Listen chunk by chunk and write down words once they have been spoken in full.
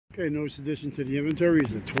Okay, newest addition to the inventory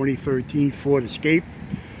is the 2013 Ford Escape.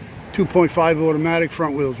 2.5 automatic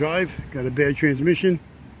front wheel drive. Got a bad transmission.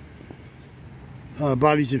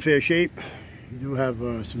 Body's in fair shape. You do have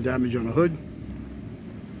some damage on the hood.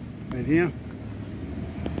 Right here.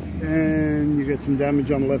 And you got some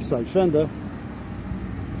damage on the left side fender.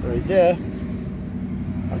 Right there.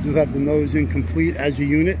 I do have the nose incomplete as a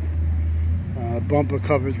unit. Bumper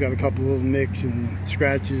cover's got a couple little nicks and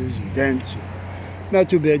scratches and dents. Not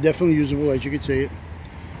too bad, definitely usable as you can see it.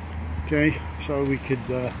 Okay, so we could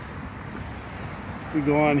we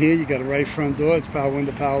go on here. You got a right front door, it's power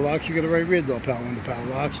window, power locks. You got a right rear door, power window, power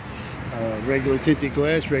locks. Regular tinted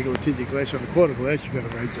glass on the quarter glass. You got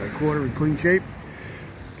a right side quarter in clean shape.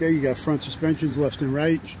 Okay, you got front suspensions left and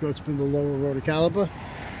right, short spindle lower rotor caliper.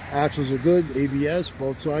 Axles are good, ABS,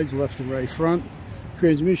 both sides, left and right front.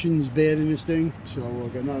 Transmission is bad in this thing, so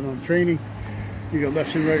I've got nothing on training. You got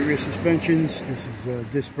left and right rear suspensions. This is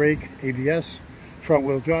disc brake, ABS, front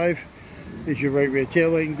wheel drive. There's your right rear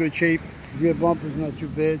taillight in good shape. Rear bumper's not too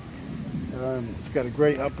bad. It's got a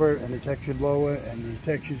gray upper and a textured lower, and the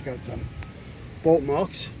texture's got some bolt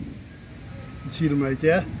marks. You can see them right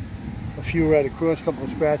there. A few right across, a couple of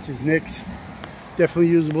scratches, nicks. Definitely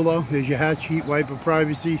usable though. There's your hatch, heat wiper,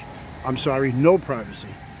 privacy. I'm sorry, no privacy.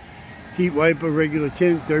 Heat wiper, regular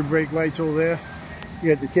tint, third brake lights over there.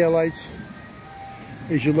 You got the tail lights.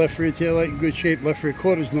 There's your left rear tail light in good shape. Left rear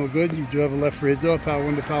quarter's no good. You do have a left rear door, power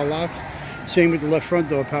window, power locks. Same with the left front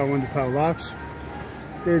door, power window, power locks.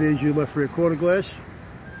 There it is, your left rear quarter glass.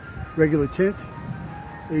 Regular tint.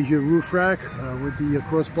 There's your roof rack with the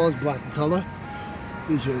crossbars, black in color.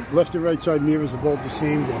 There's your left and right side mirrors are both the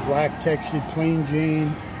same. They're black, textured, plain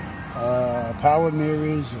Jane. Power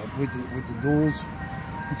mirrors with the duals.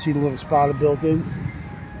 You can see the little spotter built in.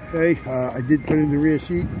 Okay, I did put in the rear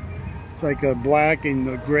seat. It's like a black and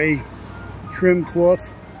a gray trim cloth.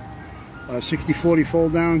 60/40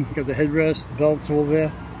 fold down. You got the headrest, belts all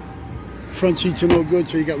there. Front seats are no good,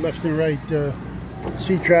 so you got left and right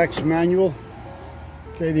seat tracks manual.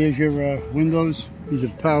 Okay, there's your windows. These are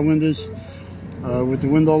power windows with the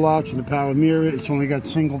window locks and the power mirror. It's only got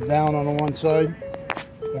single down on the one side.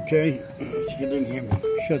 Okay, let's get in here and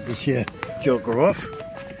shut this here joker off.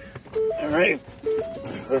 All right,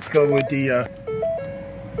 let's go with the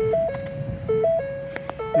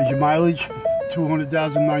there's your mileage,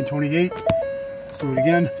 200,928. Let's do it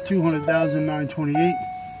again, 200,928.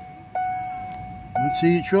 Let's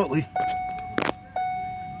see it shortly.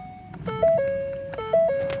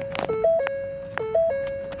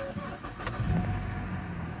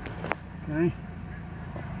 Okay.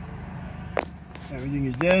 Everything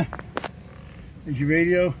is there. There's your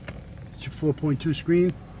radio. It's your 4.2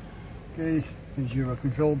 screen. Okay. There's your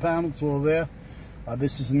control panel. It's all there.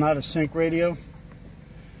 This is not a sync radio.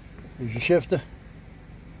 There's your shifter.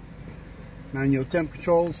 Manual temp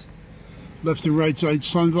controls. Left and right side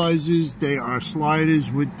sun visors. They are sliders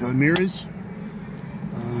with mirrors.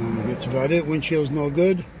 That's about it. Windshield's no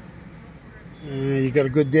good. You got a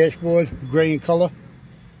good dashboard, gray in color.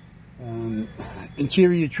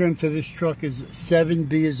 Interior trim to this truck is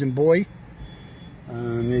 7B as in boy.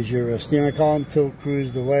 There's your steering column, tilt, cruise,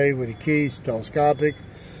 delay with a key. It's telescopic.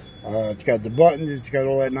 It's got the buttons. It's got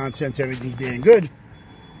all that nonsense. Everything's damn good.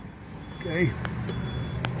 Okay.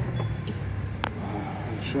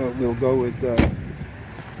 So we'll go with, I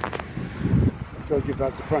told you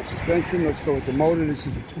about the front suspension. Let's go with the motor. This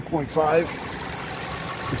is a 2.5,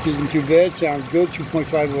 which isn't too bad. Sounds good.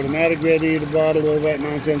 2.5 automatic, radiator bottle, all that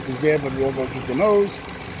nonsense is there, but it all goes with the nose.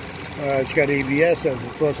 It's got ABS, as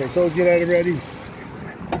of course I told you that already.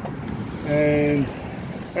 And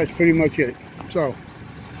that's pretty much it. So,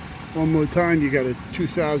 one more time, you got a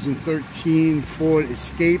 2013 Ford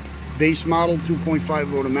Escape. Base model,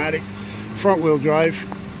 2.5 automatic, front wheel drive.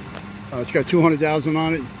 It's got 200,000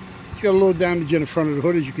 on it. It's got a little damage in the front of the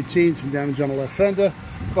hood, as you can see, and some damage on the left fender.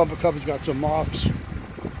 Bumper cover's got some marks,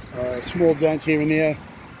 small dents here and there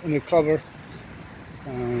in the cover.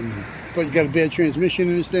 But you got a bad transmission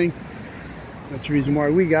in this thing. That's the reason why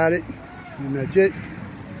we got it, and that's it.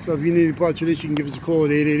 So if you need any parts for this, you can give us a call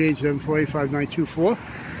at 888-748-5924.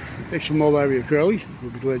 Thanks from Old Area Curly.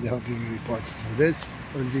 We'll be glad to help you with any parts for this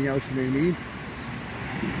or anything else you may need.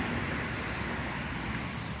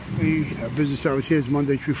 Our business hours here is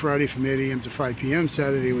Monday through Friday from 8 a.m. to 5 p.m.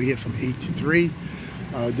 Saturday we're here from 8 to 3.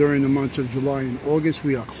 During the months of July and August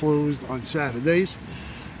we are closed on Saturdays.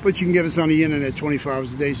 But you can get us on the internet 24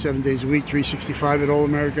 hours a day, 7 days a week, 365 at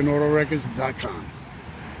allamericanautorecords.com.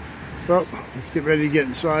 Well, let's get ready to get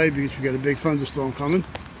inside because we got a big thunderstorm coming.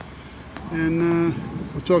 And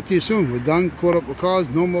we'll talk to you soon. We're done, caught up with cars,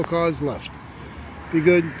 no more cars left. Be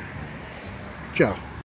good. Ciao.